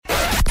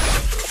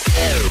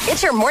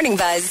It's your Morning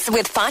Buzz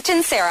with Foch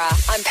and Sarah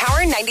on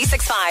Power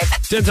 96.5.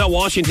 Denzel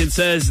Washington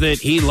says that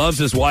he loves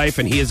his wife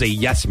and he is a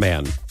yes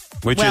man.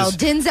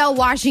 Denzel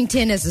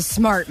Washington is a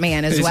smart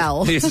man as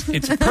well.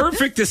 It's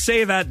perfect to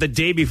say that the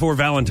day before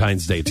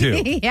Valentine's Day,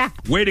 too. Yeah.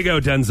 Way to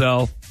go,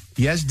 Denzel.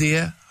 Yes,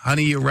 dear.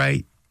 Honey, you're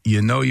right.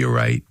 You know you're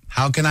right.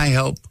 How can I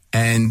help?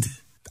 And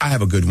I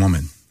have a good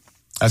woman.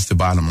 That's the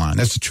bottom line.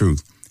 That's the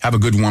truth. I have a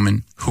good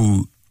woman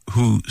who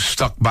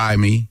stuck by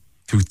me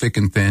through thick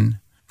and thin,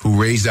 who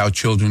raised our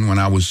children when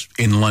I was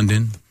in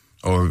London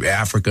or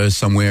Africa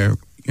somewhere,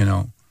 you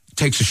know. It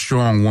takes a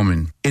strong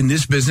woman in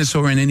this business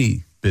or in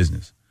any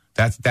business.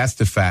 That's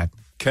the fact.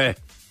 Okay.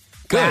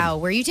 Good. Wow.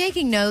 Were you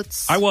taking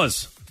notes? I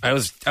was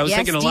Yes,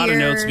 taking a lot of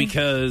dear. notes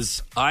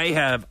because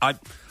I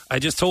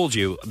just told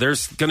you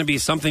there's going to be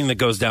something that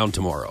goes down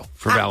tomorrow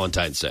for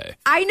Valentine's Day.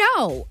 I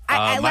know.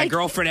 My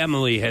girlfriend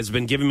Emily has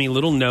been giving me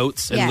little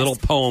notes and Yes. little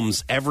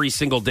poems every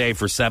single day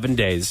for 7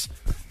 days.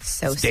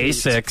 So Day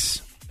sweet.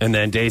 6 and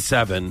then day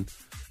 7.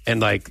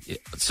 And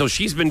so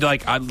she's been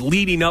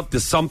leading up to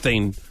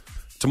something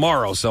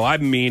tomorrow. So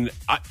I'm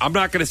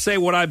not going to say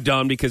what I've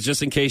done because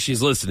just in case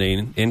she's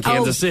listening in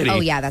Kansas City. Oh,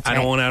 yeah, that's right.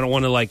 I don't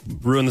want to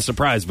ruin the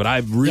surprise, but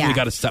I've really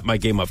got to step my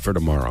game up for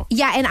tomorrow.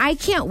 Yeah, and I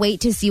can't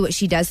wait to see what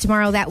she does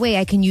tomorrow. That way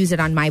I can use it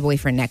on my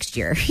boyfriend next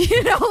year.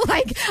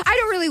 I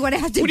don't really want to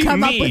have to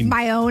come up with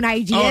my own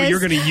ideas. Oh, you're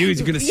going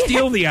to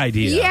steal the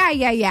idea.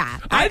 Yeah.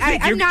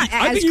 I'm not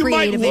as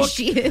creative as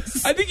she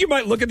is. I think you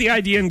might look at the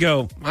idea and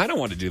go, I don't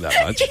want to do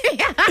that much.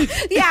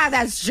 Yeah,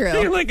 that's true.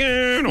 You're like,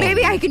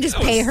 Maybe I can just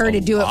pay her to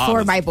do it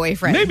for my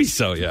boyfriend. Maybe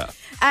so, yeah.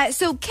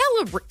 So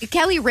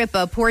Kelly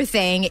Ripa, poor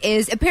thing,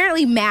 is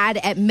apparently mad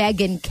at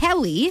Megyn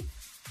Kelly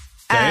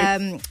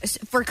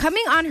for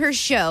coming on her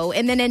show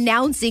and then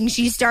announcing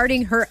she's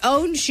starting her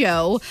own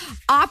show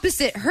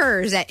opposite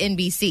hers at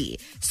NBC.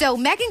 So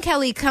Megyn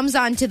Kelly comes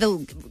on to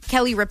the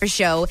Kelly Ripa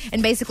show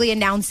and basically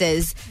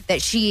announces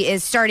that she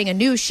is starting a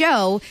new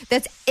show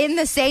that's in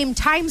the same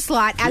time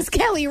slot as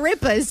Kelly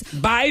Ripa's.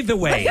 By the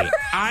way,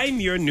 I'm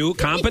your new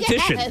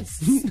competition.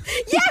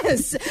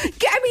 Yes.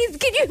 I mean,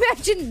 can you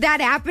imagine that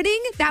happening?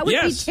 That would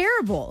be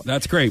terrible.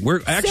 That's great.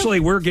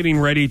 We're getting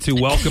ready to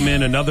welcome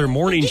in another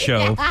morning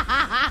show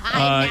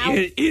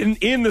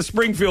in the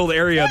Springfield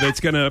area that's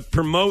going to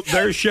promote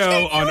their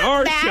show on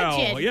our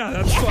show. Yeah,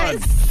 that's fun.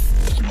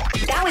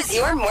 That was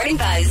your Morning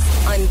Buzz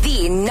on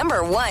the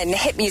 #1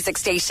 hit music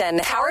station,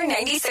 Power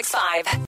 96.5.